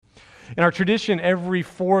In our tradition, every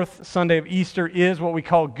fourth Sunday of Easter is what we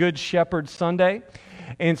call Good Shepherd Sunday.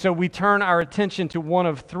 And so we turn our attention to one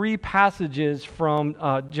of three passages from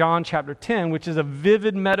John chapter 10, which is a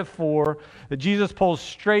vivid metaphor that Jesus pulls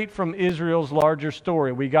straight from Israel's larger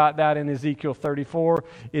story. We got that in Ezekiel 34.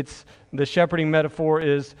 The shepherding metaphor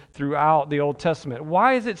is throughout the Old Testament.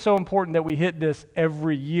 Why is it so important that we hit this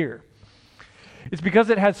every year? It's because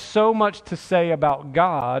it has so much to say about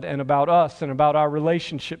God and about us and about our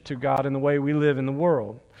relationship to God and the way we live in the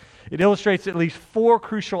world. It illustrates at least four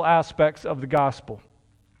crucial aspects of the gospel.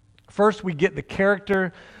 First, we get the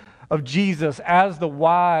character of Jesus as the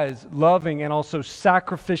wise, loving, and also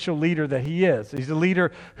sacrificial leader that he is. He's a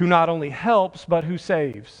leader who not only helps, but who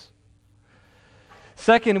saves.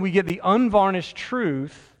 Second, we get the unvarnished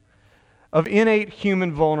truth of innate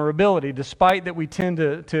human vulnerability, despite that we tend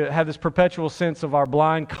to have this perpetual sense of our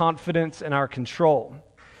blind confidence and our control.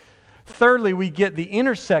 Thirdly, we get the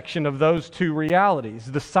intersection of those two realities,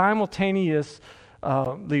 the simultaneously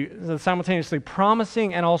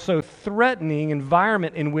promising and also threatening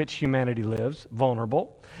environment in which humanity lives,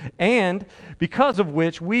 vulnerable, and because of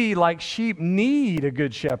which we, like sheep, need a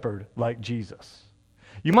good shepherd like Jesus.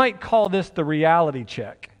 You might call this the reality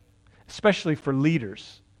check, especially for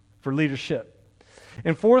leaders, for leadership.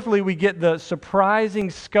 And fourthly, we get the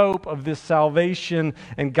surprising scope of this salvation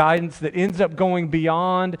and guidance that ends up going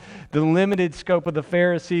beyond the limited scope of the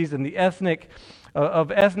Pharisees and the ethnic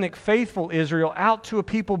faithful Israel out to a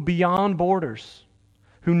people beyond borders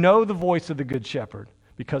who know the voice of the Good Shepherd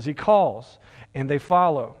because he calls and they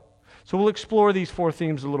follow. So we'll explore these four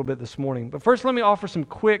themes a little bit this morning. But first, let me offer some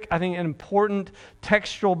quick, I think, important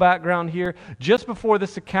textual background here. Just before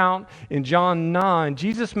this account in John 9,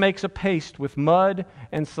 Jesus makes a paste with mud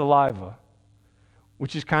and saliva,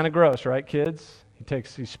 which is kind of gross, right, kids?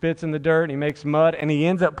 He spits in the dirt, and he makes mud, and he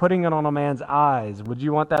ends up putting it on a man's eyes. Would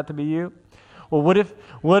you want that to be you? Well, what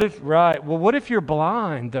if you're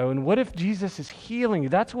blind, though, and what if Jesus is healing you?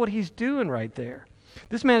 That's what he's doing right there.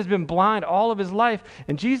 This man has been blind all of his life,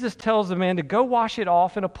 and Jesus tells the man to go wash it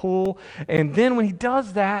off in a pool, and then when he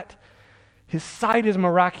does that, his sight is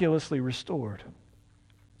miraculously restored.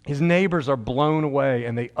 His neighbors are blown away,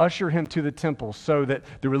 and they usher him to the temple so that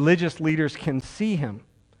the religious leaders can see him.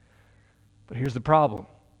 But here's the problem.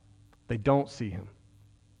 They don't see him.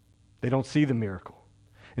 They don't see the miracle.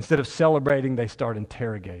 Instead of celebrating, they start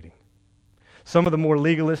interrogating. Some of the more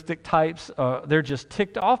legalistic types, they're just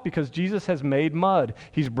ticked off because Jesus has made mud.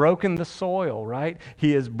 He's broken the soil, right?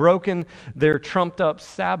 He has broken their trumped-up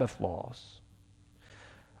Sabbath laws.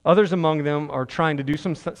 Others among them are trying to do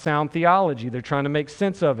some sound theology. They're trying to make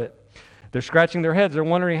sense of it. They're scratching their heads. They're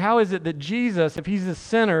wondering, how is it that Jesus, if he's a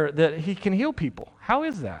sinner, that he can heal people? How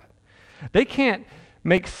is that? They can't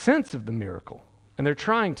make sense of the miracle. And they're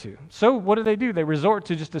trying to. So what do? They resort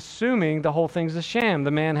to just assuming the whole thing's a sham.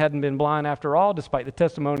 The man hadn't been blind after all, despite the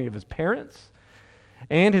testimony of his parents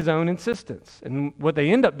and his own insistence. And what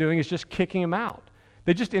they end up doing is just kicking him out.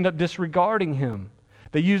 They just end up disregarding him.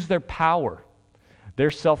 They use their power,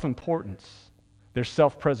 their self-importance, their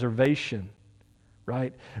self-preservation,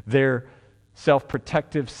 right? Their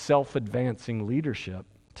self-protective, self-advancing leadership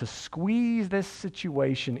to squeeze this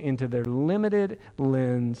situation into their limited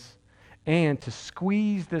lens and to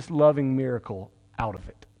squeeze this loving miracle out of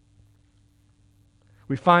it.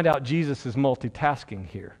 We find out Jesus is multitasking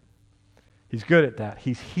here. He's good at that.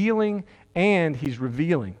 He's healing and he's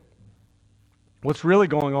revealing. What's really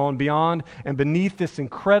going on beyond and beneath this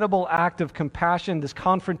incredible act of compassion, this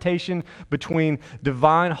confrontation between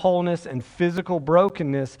divine wholeness and physical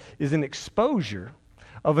brokenness, is an exposure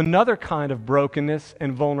of another kind of brokenness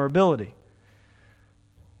and vulnerability.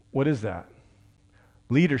 What is that?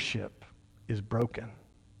 Leadership is broken.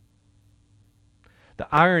 The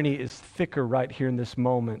irony is thicker right here in this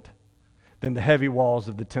moment than the heavy walls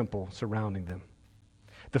of the temple surrounding them.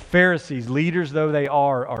 The Pharisees, leaders though they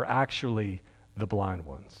are actually the blind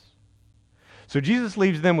ones. So Jesus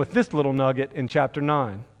leaves them with this little nugget in chapter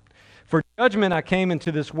 9. For judgment I came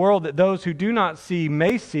into this world that those who do not see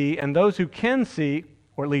may see, and those who can see,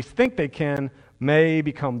 or at least think they can, may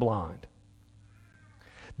become blind.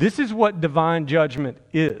 This is what divine judgment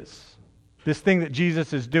is. This thing that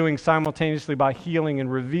Jesus is doing simultaneously by healing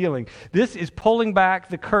and revealing. This is pulling back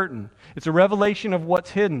the curtain. It's a revelation of what's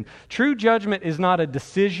hidden. True judgment is not a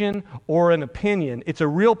decision or an opinion. It's a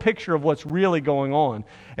real picture of what's really going on.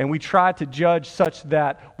 And we try to judge such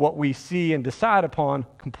that what we see and decide upon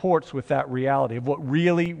comports with that reality of what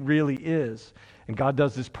really, really is. And God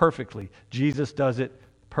does this perfectly. Jesus does it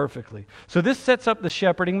perfectly. So this sets up the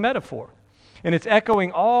shepherding metaphor. And it's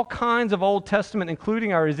echoing all kinds of Old Testament,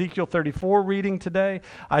 including our Ezekiel 34 reading today,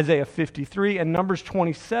 Isaiah 53, and Numbers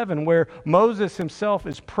 27, where Moses himself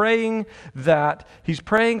is praying that he's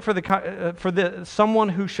praying for someone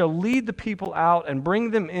who shall lead the people out and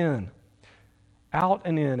bring them in, out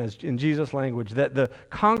and in, as in Jesus' language, that the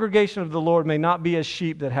congregation of the Lord may not be as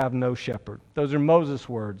sheep that have no shepherd. Those are Moses'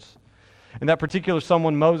 words. And that particular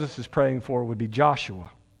someone Moses is praying for would be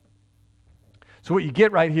Joshua. So what you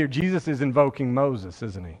get right here, Jesus is invoking Moses,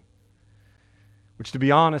 isn't he? Which, to be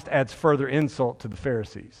honest, adds further insult to the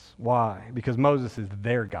Pharisees. Why? Because Moses is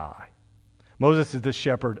their guy. Moses is the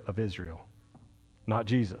shepherd of Israel, not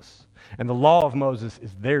Jesus. And the law of Moses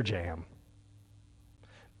is their jam.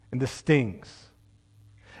 And this stings.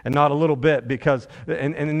 And not a little bit, because,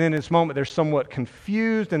 and in this moment, they're somewhat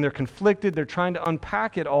confused and they're conflicted. They're trying to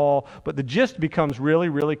unpack it all, but the gist becomes really,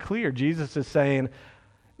 really clear. Jesus is saying,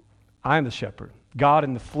 I am the shepherd. God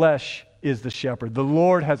in the flesh is the shepherd. The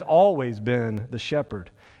Lord has always been the shepherd,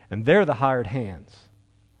 and they're the hired hands.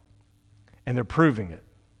 And they're proving it.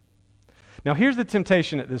 Now, here's the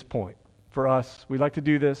temptation at this point for us. We like to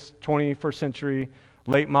do this, 21st century,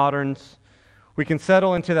 late moderns. We can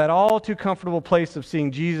settle into that all too comfortable place of seeing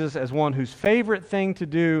Jesus as one whose favorite thing to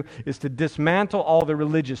do is to dismantle all the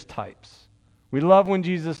religious types. We love when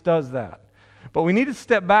Jesus does that. But we need to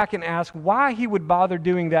step back and ask why he would bother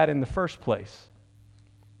doing that in the first place.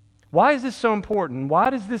 Why is this so important? Why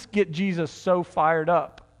does this get Jesus so fired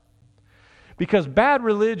up? Because bad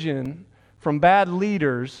religion from bad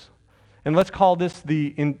leaders, and let's call this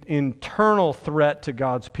the internal threat to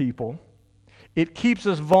God's people, it keeps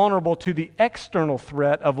us vulnerable to the external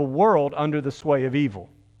threat of a world under the sway of evil.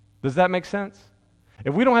 Does that make sense?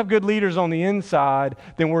 If we don't have good leaders on the inside,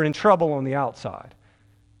 then we're in trouble on the outside.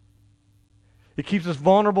 It keeps us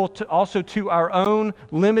vulnerable also to our own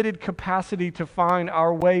limited capacity to find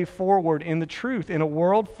our way forward in the truth in a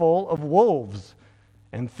world full of wolves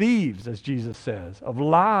and thieves, as Jesus says, of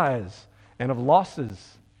lies and of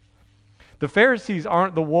losses. The Pharisees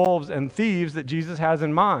aren't the wolves and thieves that Jesus has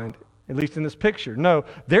in mind, at least in this picture. No,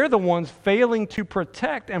 they're the ones failing to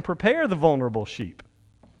protect and prepare the vulnerable sheep.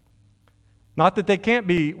 Not that they can't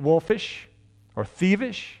be wolfish or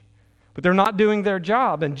thievish, but they're not doing their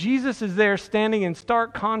job. And Jesus is there standing in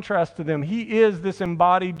stark contrast to them. He is this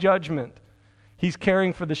embodied judgment. He's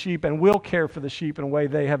caring for the sheep and will care for the sheep in a way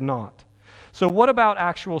they have not. So what about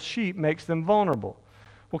actual sheep makes them vulnerable?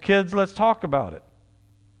 Well, kids, let's talk about it.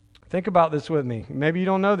 Think about this with me. Maybe you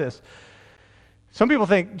don't know this. Some people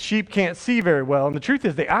think sheep can't see very well, and the truth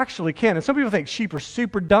is they actually can. And some people think sheep are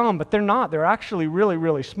super dumb, but they're not. They're actually really,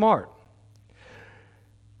 really smart.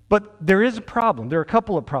 But there is a problem. There are a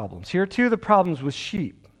couple of problems. Here are two of the problems with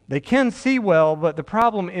sheep. They can see well, but the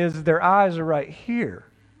problem is their eyes are right here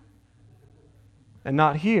and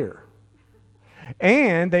not here.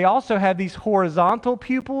 And they also have these horizontal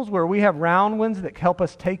pupils where we have round ones that help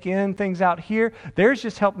us take in things out here. Theirs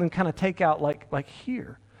just help them kind of take out like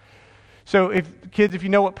here. So if you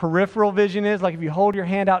know what peripheral vision is, like if you hold your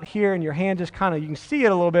hand out here and your hand just kind of, you can see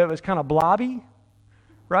it a little bit, but it's kind of blobby,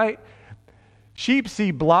 right? Sheep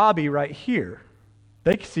see blobby right here.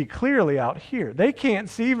 They can see clearly out here. They can't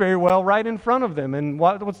see very well right in front of them. And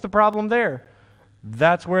what's the problem there?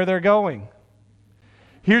 That's where they're going.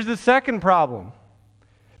 Here's the second problem.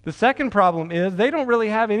 The second problem is they don't really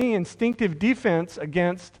have any instinctive defense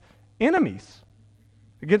against enemies,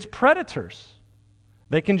 against predators.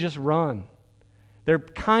 They can just run. They're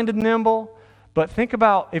kind of nimble, but think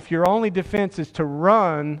about if your only defense is to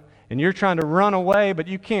run and you're trying to run away, but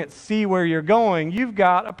you can't see where you're going, you've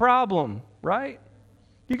got a problem, right?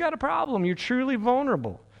 You got a problem. You're truly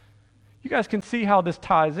vulnerable. You guys can see how this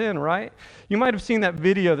ties in, right? You might have seen that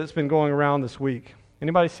video that's been going around this week.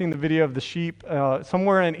 Anybody seen the video of the sheep?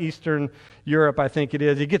 Somewhere in Eastern Europe, I think it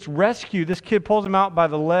is. He gets rescued. This kid pulls him out by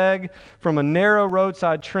the leg from a narrow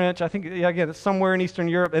roadside trench. I think, again, it's somewhere in Eastern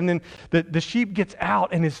Europe. And then the sheep gets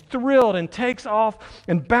out and is thrilled and takes off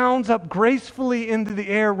and bounds up gracefully into the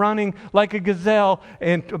air, running like a gazelle,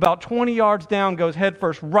 and about 20 yards down goes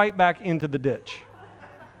headfirst right back into the ditch.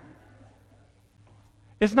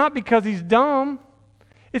 It's not because he's dumb.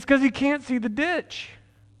 It's because he can't see the ditch.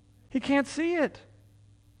 He can't see it.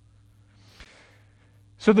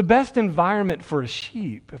 So the best environment for a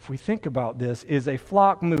sheep, if we think about this, is a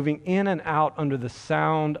flock moving in and out under the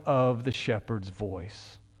sound of the shepherd's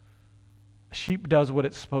voice. A sheep does what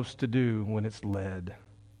it's supposed to do when it's led.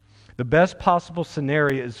 The best possible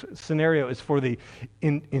scenario is for the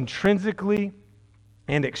intrinsically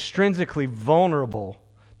and extrinsically vulnerable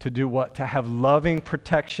To do what? To have loving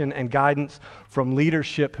protection and guidance from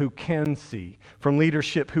leadership who can see, from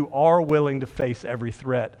leadership who are willing to face every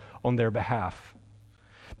threat on their behalf.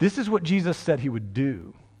 This is what Jesus said he would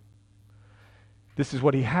do. This is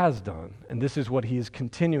what he has done, and this is what he is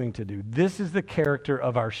continuing to do. This is the character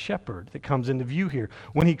of our shepherd that comes into view here.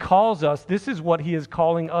 When he calls us, this is what he is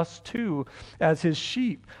calling us to as his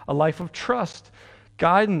sheep, a life of trust,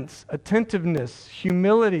 guidance, attentiveness,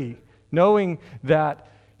 humility, knowing that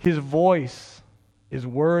his voice is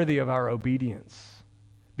worthy of our obedience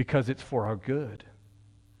because it's for our good.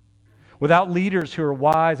 Without leaders who are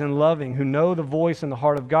wise and loving, who know the voice and the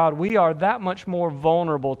heart of God, we are that much more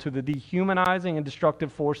vulnerable to the dehumanizing and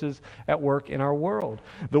destructive forces at work in our world.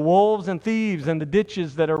 The wolves and thieves and the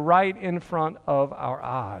ditches that are right in front of our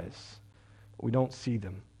eyes. But we don't see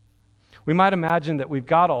them. We might imagine that we've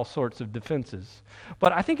got all sorts of defenses,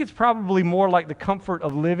 but I think it's probably more like the comfort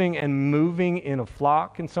of living and moving in a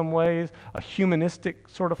flock in some ways, a humanistic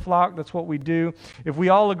sort of flock. That's what we do. If we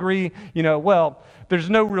all agree, well,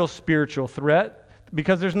 there's no real spiritual threat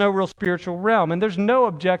because there's no real spiritual realm, and there's no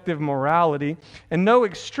objective morality and no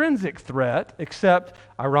extrinsic threat except,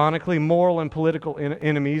 ironically, moral and political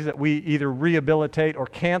enemies that we either rehabilitate or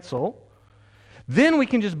cancel. Then we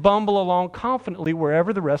can just bumble along confidently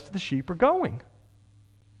wherever the rest of the sheep are going,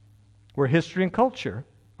 where history and culture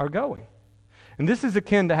are going. And this is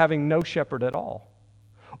akin to having no shepherd at all,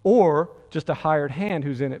 or just a hired hand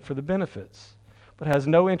who's in it for the benefits, but has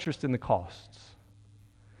no interest in the costs,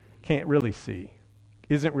 can't really see,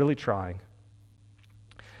 isn't really trying.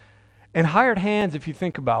 And hired hands, if you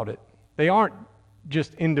think about it, they aren't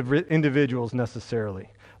just individuals necessarily.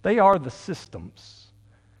 They are the systems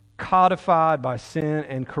codified by sin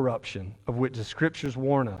and corruption, of which the Scriptures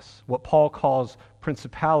warn us, what Paul calls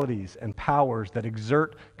principalities and powers that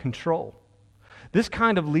exert control. This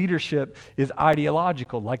kind of leadership is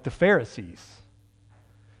ideological, like the Pharisees.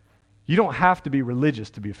 You don't have to be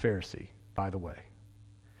religious to be a Pharisee, by the way.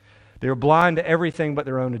 They're blind to everything but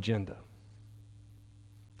their own agenda,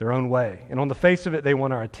 their own way. And on the face of it, they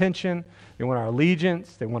want our attention, they want our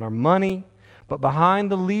allegiance, they want our money. But behind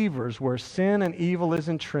the levers where sin and evil is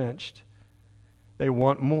entrenched, they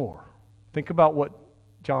want more. Think about what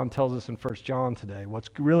John tells us in 1 John today, what's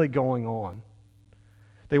really going on.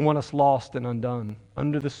 They want us lost and undone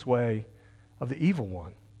under the sway of the evil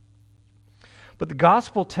one. But the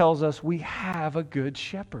gospel tells us we have a good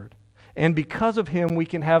shepherd. And because of him, we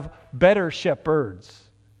can have better shepherds,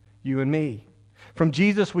 you and me. From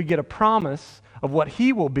Jesus, we get a promise of what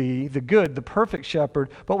he will be, the good, the perfect shepherd,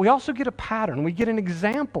 but we also get a pattern. We get an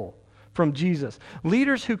example from Jesus.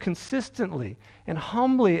 Leaders who consistently and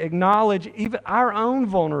humbly acknowledge even our own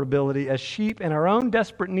vulnerability as sheep and our own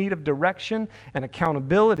desperate need of direction and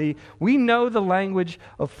accountability. We know the language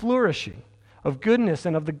of flourishing, of goodness,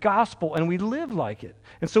 and of the gospel, and we live like it.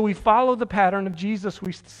 And so we follow the pattern of Jesus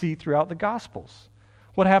we see throughout the Gospels.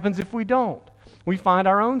 What happens if we don't? We find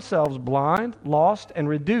our own selves blind, lost, and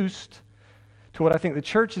reduced to what I think the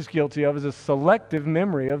church is guilty of is a selective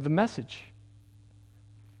memory of the message.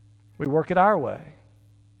 We work it our way.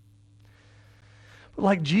 But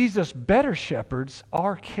like Jesus, better shepherds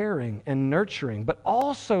are caring and nurturing, but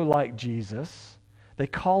also like Jesus, they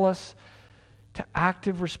call us to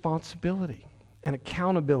active responsibility and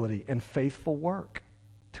accountability and faithful work,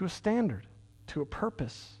 to a standard, to a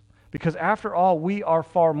purpose. Because after all, we are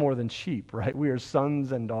far more than sheep, right? We are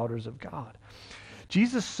sons and daughters of God.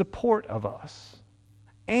 Jesus' support of us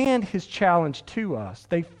and his challenge to us,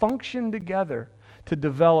 they function together to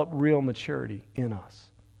develop real maturity in us.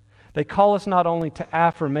 They call us not only to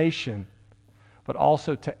affirmation, but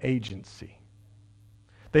also to agency.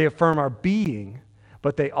 They affirm our being,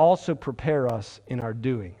 but they also prepare us in our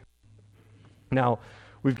doing. Now,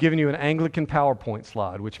 we've given you an Anglican PowerPoint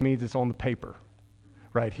slide, which means it's on the paper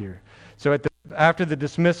right here. So after the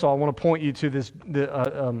dismissal, I want to point you to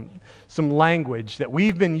some language that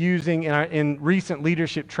we've been using in recent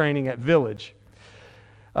leadership training at Village.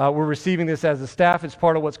 We're receiving this as a staff. It's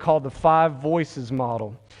part of what's called the 5 voices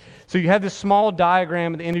model. So you have this small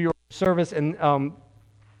diagram at the end of your service, and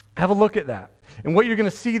have a look at that. And what you're going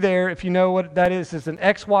to see there, if you know what that is an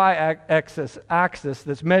XY axis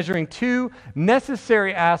that's measuring 2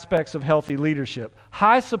 necessary aspects of healthy leadership: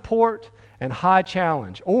 high support and high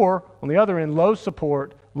challenge, or on the other end, low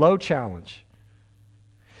support, low challenge.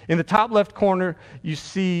 In the top left corner, you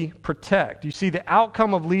see protect. You see the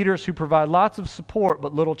outcome of leaders who provide lots of support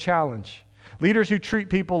but little challenge. Leaders who treat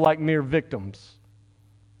people like mere victims,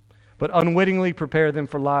 but unwittingly prepare them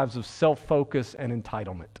for lives of self-focus and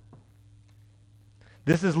entitlement.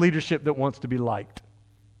 This is leadership that wants to be liked.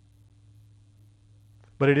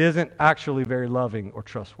 but it isn't actually very loving or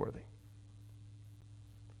trustworthy.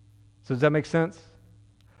 So does that make sense?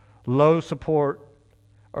 Low support,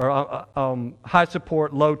 or high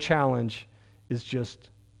support, low challenge is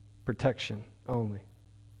just protection only.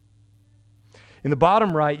 In the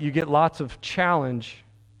bottom right, you get lots of challenge,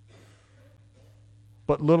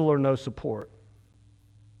 but little or no support.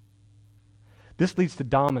 This leads to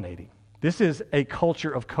dominating. This is a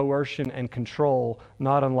culture of coercion and control,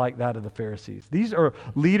 not unlike that of the Pharisees. These are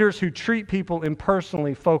leaders who treat people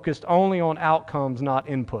impersonally, focused only on outcomes, not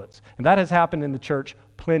inputs. And that has happened in the church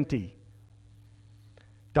plenty.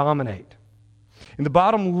 Dominate. In the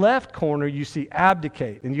bottom left corner, you see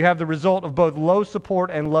abdicate, and you have the result of both low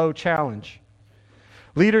support and low challenge.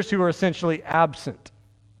 Leaders who are essentially absent,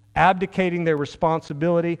 abdicating their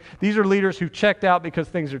responsibility. These are leaders who checked out because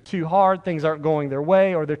things are too hard, things aren't going their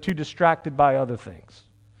way, or they're too distracted by other things.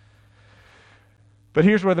 But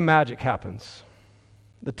here's where the magic happens.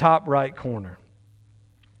 The top right corner,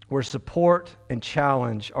 where support and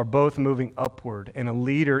challenge are both moving upward, and a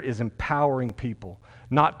leader is empowering people,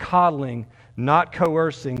 not coddling, not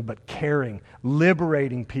coercing, but caring,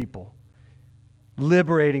 liberating people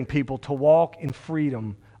to walk in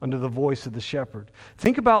freedom under the voice of the shepherd.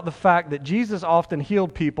 Think about the fact that Jesus often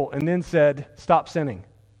healed people and then said, stop sinning.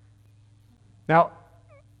 Now,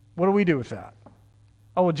 what do we do with that?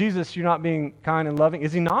 Oh, well, Jesus, you're not being kind and loving.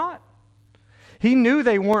 Is he not? He knew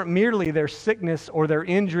they weren't merely their sickness or their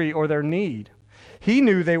injury or their need. He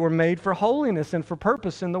knew they were made for holiness and for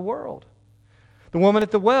purpose in the world. The woman at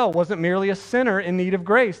the well wasn't merely a sinner in need of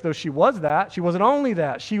grace, though she was that. She wasn't only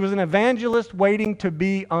that. She was an evangelist waiting to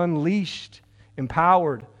be unleashed,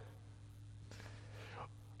 empowered.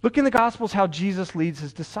 Look in the Gospels how Jesus leads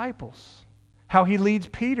his disciples, how he leads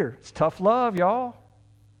Peter. It's tough love, y'all.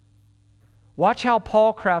 Watch how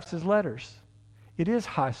Paul crafts his letters. It is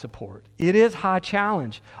high support. It is high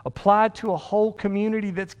challenge, applied to a whole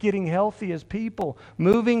community that's getting healthy as people,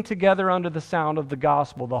 moving together under the sound of the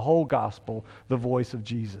gospel, the whole gospel, the voice of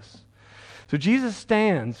Jesus. So Jesus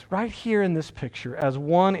stands right here in this picture as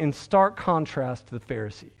one in stark contrast to the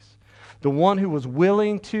Pharisees, the one who was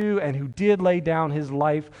willing to and who did lay down his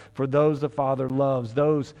life for those the Father loves,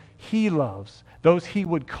 those he loves, those he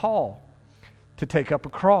would call to take up a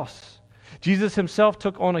cross. Jesus himself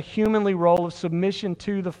took on a humanly role of submission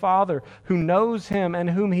to the Father who knows him and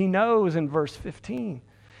whom he knows in verse 15.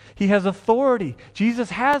 He has authority. Jesus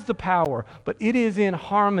has the power, but it is in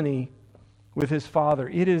harmony with his Father.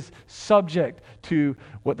 It is subject to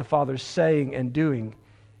what the Father's saying and doing,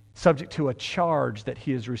 subject to a charge that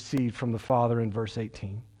he has received from the Father in verse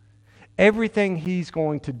 18. Everything he's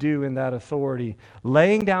going to do in that authority,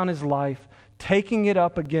 laying down his life, taking it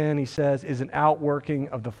up again, he says, is an outworking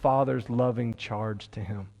of the Father's loving charge to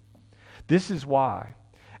him. This is why,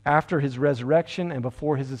 after his resurrection and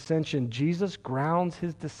before his ascension, Jesus grounds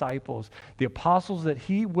his disciples, the apostles that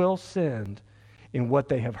he will send, in what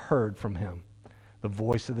they have heard from him, the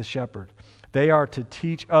voice of the shepherd. They are to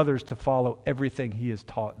teach others to follow everything he has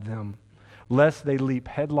taught them, lest they leap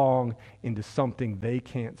headlong into something they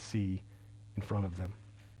can't see in front of them.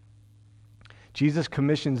 Jesus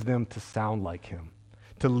commissions them to sound like him,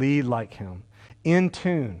 to lead like him, in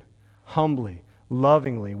tune, humbly,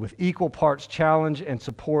 lovingly, with equal parts challenge and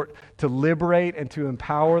support, to liberate and to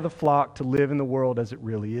empower the flock to live in the world as it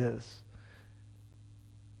really is.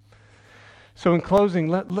 So in closing,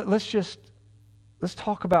 let's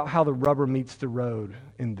talk about how the rubber meets the road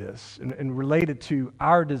in this, and related to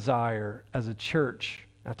our desire as a church.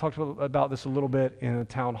 I talked about this a little bit in a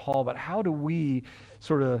town hall, but how do we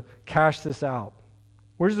sort of cash this out?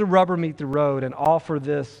 Where does the rubber meet the road and offer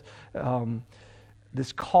this,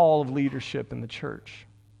 this call of leadership in the church?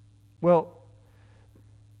 Well,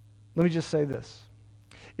 let me just say this.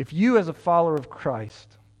 If you as a follower of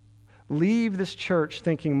Christ leave this church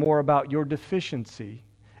thinking more about your deficiency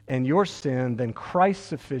and your sin than Christ's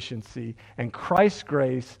sufficiency and Christ's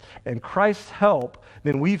grace and Christ's help,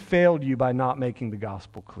 then we've failed you by not making the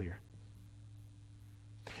gospel clear.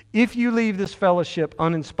 If you leave this fellowship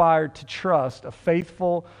uninspired to trust a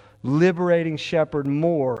faithful, liberating shepherd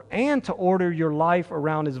more and to order your life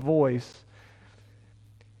around his voice,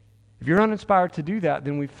 if you're uninspired to do that,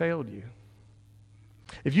 then we've failed you.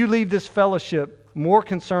 If you leave this fellowship more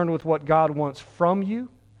concerned with what God wants from you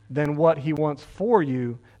than what he wants for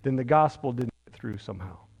you, then the gospel didn't get through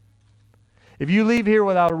somehow. If you leave here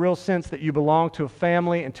without a real sense that you belong to a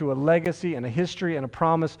family and to a legacy and a history and a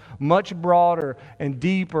promise much broader and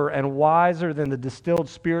deeper and wiser than the distilled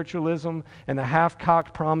spiritualism and the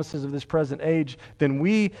half-cocked promises of this present age, then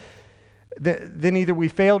either we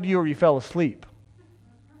failed you or you fell asleep.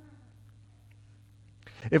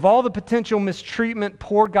 If all the potential mistreatment,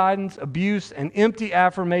 poor guidance, abuse, and empty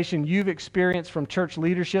affirmation you've experienced from church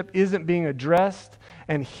leadership isn't being addressed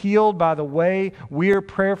and healed by the way we're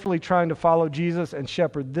prayerfully trying to follow Jesus and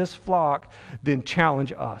shepherd this flock, then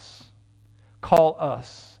challenge us. Call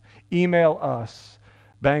us. Email us.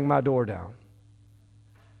 Bang my door down.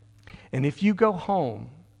 And if you go home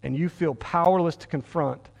and you feel powerless to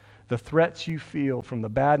confront the threats you feel from the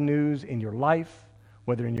bad news in your life,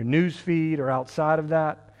 whether in your news feed or outside of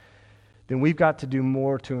that, then we've got to do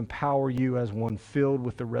more to empower you as one filled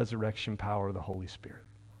with the resurrection power of the Holy Spirit.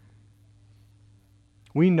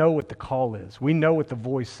 We know what the call is. We know what the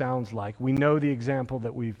voice sounds like. We know the example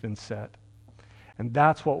that we've been set. And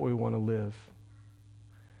that's what we want to live.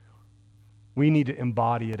 We need to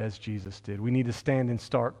embody it as Jesus did. We need to stand in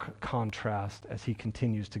stark contrast as he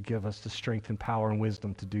continues to give us the strength and power and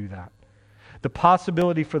wisdom to do that. The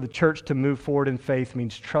possibility for the church to move forward in faith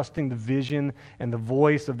means trusting the vision and the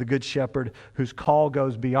voice of the Good Shepherd whose call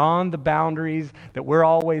goes beyond the boundaries that we're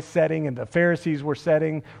always setting and the Pharisees were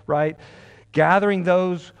setting, right? Gathering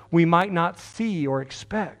those we might not see or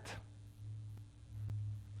expect.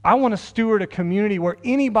 I want to steward a community where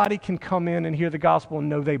anybody can come in and hear the gospel and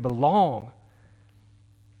know they belong.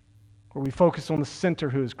 Where we focus on the center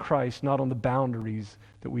who is Christ, not on the boundaries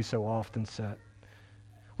that we so often set.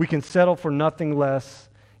 We can settle for nothing less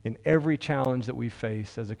in every challenge that we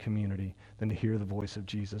face as a community than to hear the voice of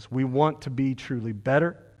Jesus. We want to be truly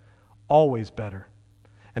better, always better.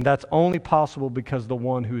 And that's only possible because the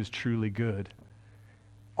one who is truly good,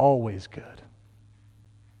 always good.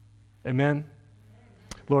 Amen?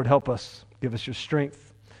 Lord, help us. Give us your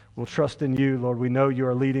strength. We'll trust in you, Lord. We know you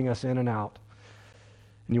are leading us in and out.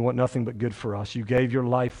 And you want nothing but good for us. You gave your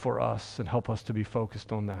life for us, and help us to be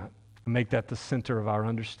focused on that. And make that the center of our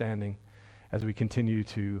understanding as we continue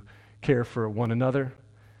to care for one another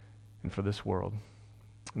and for this world.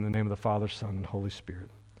 In the name of the Father, Son, and Holy Spirit.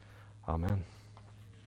 Amen.